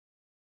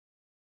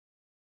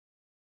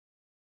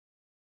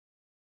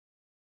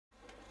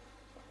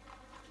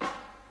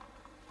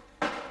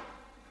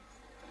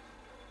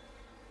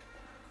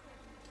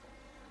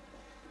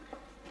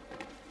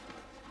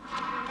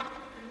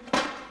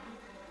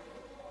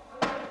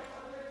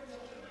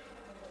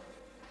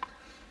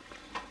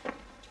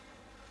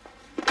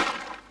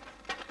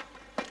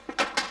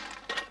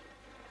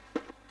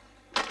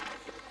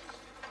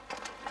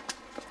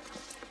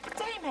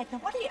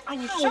Edna, what are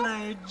you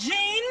Hello,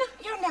 Jean.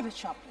 You're never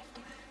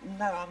shoplifting.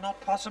 No, I'm not,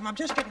 Possum. I'm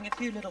just getting a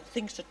few little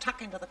things to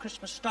tuck into the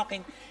Christmas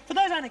stocking for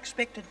those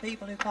unexpected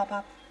people who pop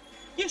up.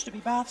 Used to be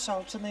bath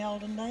salts in the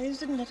olden days,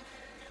 didn't it?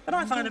 But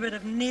I find a bit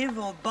of Niv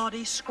or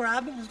body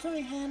scrub is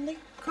very handy.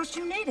 Of course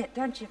you need it,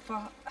 don't you,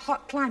 for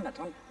hot climate.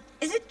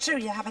 Is it true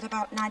you have it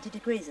about 90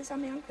 degrees or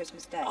something on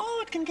Christmas Day? Oh,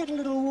 it can get a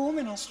little warm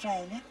in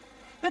Australia.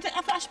 But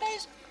I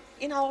suppose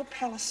in old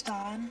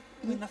Palestine,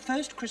 when the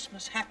first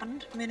Christmas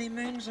happened many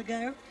moons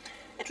ago,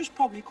 it was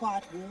probably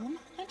quite warm,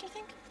 don't you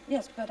think?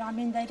 Yes, but I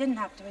mean, they didn't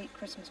have to eat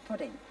Christmas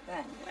pudding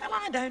then. Well,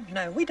 I don't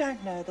know. We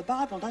don't know. The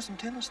Bible doesn't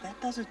tell us that,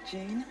 does it,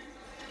 Jean?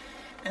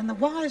 And the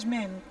wise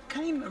men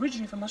came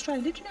originally from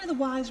Australia. Did you know the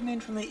wise men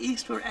from the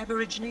East were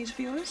Aborigines,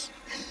 viewers?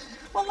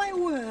 Well, they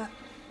were.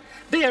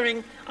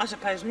 Bearing, I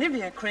suppose,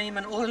 Nivea cream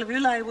and oil of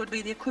Ulay would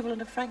be the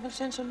equivalent of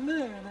frankincense and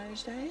myrrh in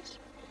those days.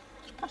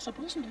 It's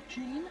possible, isn't it,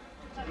 Jean?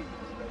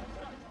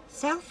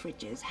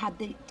 Selfridges had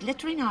the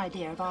glittering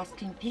idea of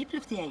asking people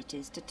of the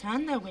 80s to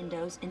turn their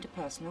windows into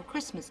personal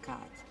Christmas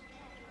cards.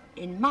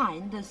 In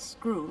mine, there's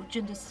Scrooge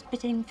and a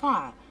spitting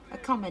fire, a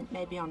comment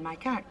maybe on my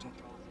character.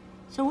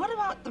 So what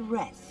about the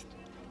rest?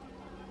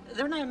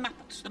 There are no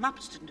Muppets. The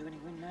Muppets didn't do any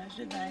windows,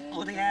 did they?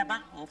 Or the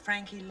ABBA, or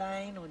Frankie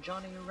Lane, or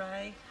Johnny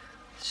Ray.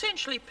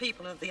 Essentially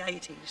people of the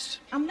 80s.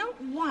 I'm not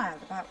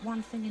wild about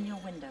one thing in your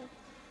window.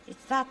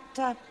 It's that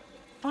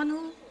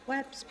funnel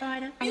web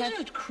spider.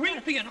 Isn't it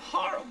creepy and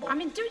horrible? I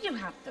mean, do you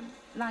have them?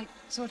 Like,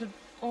 sort of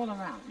all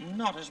around?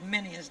 Not as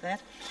many as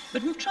that.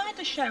 But we've tried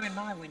to show in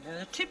my window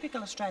a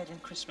typical Australian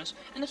Christmas.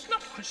 And it's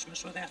not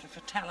Christmas without a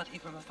fatality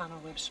from a funnel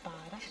web spider.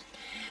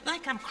 They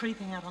come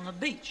creeping out on the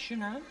beach, you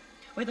know,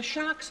 where the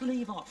sharks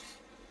leave off.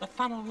 The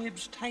funnel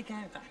webs take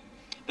over.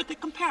 But they're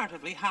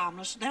comparatively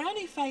harmless. They're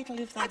only fatal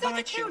if they bite you. I thought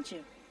they killed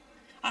you.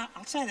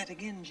 I'll say that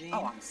again, Jean.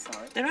 Oh, I'm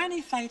sorry. They're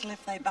only fatal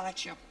if they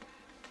bite you.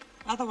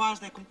 Otherwise,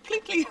 they're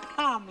completely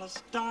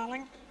harmless,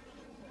 darling.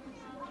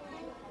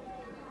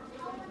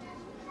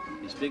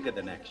 He's bigger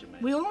than Action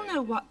Man. We all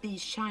know what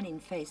these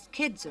shining-faced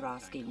kids are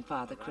asking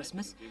Father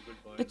Christmas,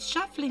 but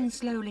shuffling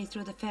slowly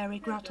through the fairy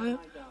grotto,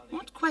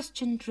 what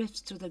question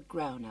drifts through the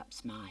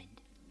grown-up's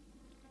mind?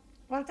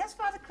 Well, does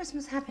Father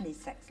Christmas have any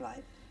sex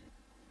life?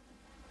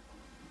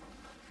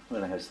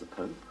 Well, it has the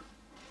Pope.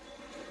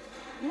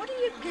 What are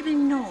you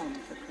giving Norm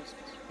for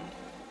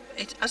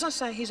Christmas? As I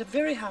say, he's a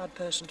very hard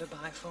person to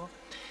buy for.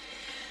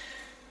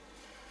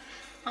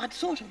 I'd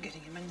thought of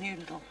getting him a new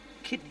little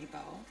kidney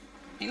bowl.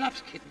 He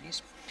loves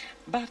kidneys.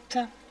 But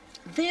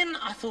then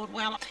I thought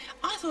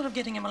of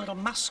getting him a little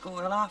musk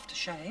oil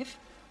aftershave.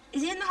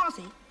 Is he in the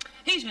hozzy?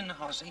 He's in the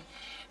hozzy.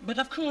 But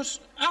of course,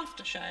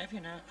 aftershave, you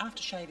know,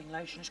 after-shaving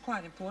lotion is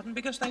quite important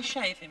because they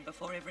shave him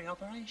before every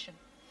operation.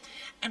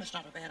 And it's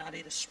not a bad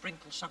idea to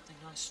sprinkle something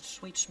nice and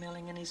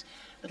sweet-smelling in his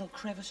little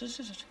crevices,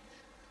 is it?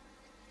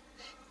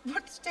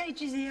 What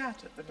stage is he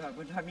at the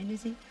moment? I mean,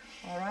 is he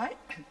all right?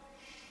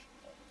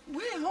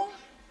 Well,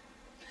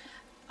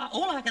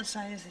 all I can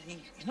say is that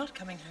he's not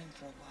coming home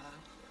for a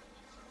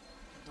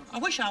while. I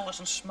wish I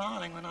wasn't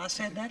smiling when I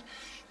said that,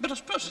 but I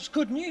suppose it's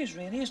good news,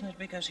 really, isn't it?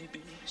 Because he's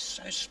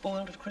so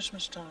spoiled at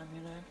Christmas time,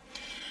 you know.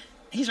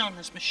 He's on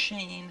this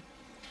machine.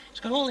 It's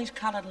got all these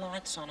coloured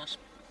lights on it.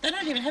 They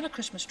don't even have a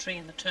Christmas tree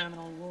in the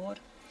terminal ward.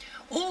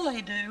 All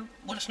they do,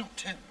 well, it's not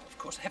terminal, of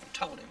course, they haven't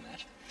told him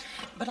that.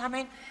 But I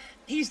mean,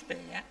 he's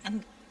there,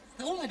 and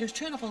all they do is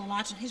turn off all the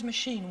lights, and his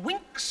machine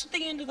winks at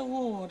the end of the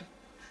ward.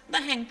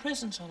 They hang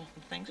presents on it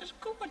and things. It's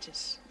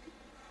gorgeous.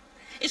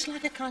 It's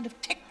like a kind of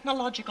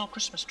technological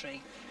Christmas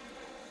tree.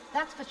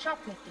 That's for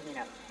shoplifting, you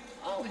know.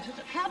 Oh, is it?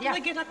 How do they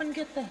get up and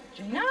get that,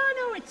 Jean? No,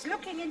 it's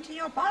looking into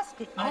your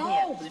basket, my dear.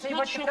 Oh, it's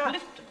not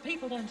shoplifting.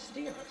 People don't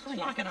steal it. It's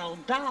like an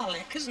old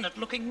Dalek, isn't it,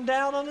 looking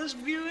down on us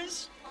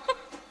viewers?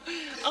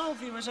 Oh,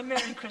 viewers, a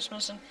Merry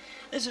Christmas, and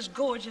this is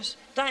gorgeous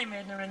Dame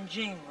Edna and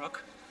Jean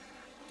Rook.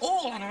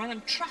 All on her own,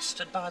 and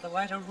trusted, by the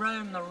way, to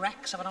roam the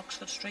racks of an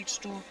Oxford Street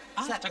store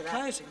after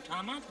closing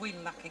time. Aren't we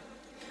lucky?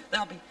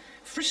 They'll be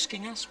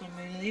frisking us when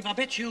we leave. I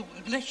bet you'll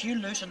let you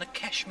loose in the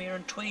cashmere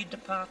and tweed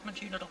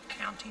department, you little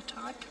county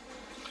type.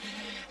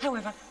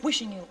 However,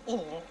 wishing you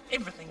all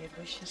everything you'd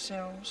wish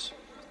yourselves.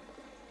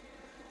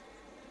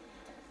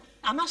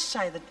 I must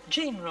say that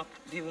Jean Rook,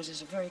 viewers,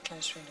 is a very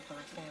close friend of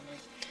my family.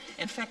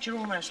 In fact, you're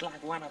almost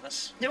like one of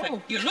us.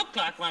 No. You look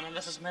like one of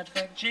us, as a matter of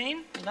fact,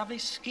 Jean. Lovely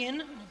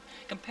skin,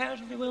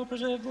 comparatively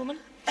well-preserved woman.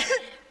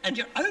 And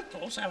your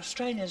opals are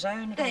Australia's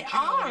own. They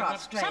are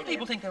Australian. Some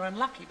people think they're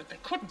unlucky, but they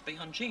couldn't be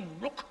on Jean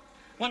Rook.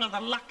 One of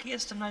the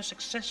luckiest and most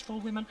successful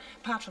women,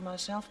 apart from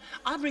myself.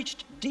 I've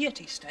reached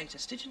deity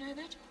status. Did you know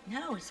that?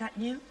 No, is that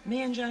new?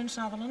 Me and Joan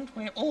Sutherland,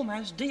 we're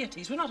almost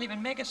deities. We're not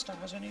even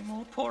megastars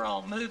anymore. Poor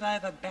old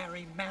move-over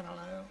Barry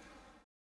Manilow.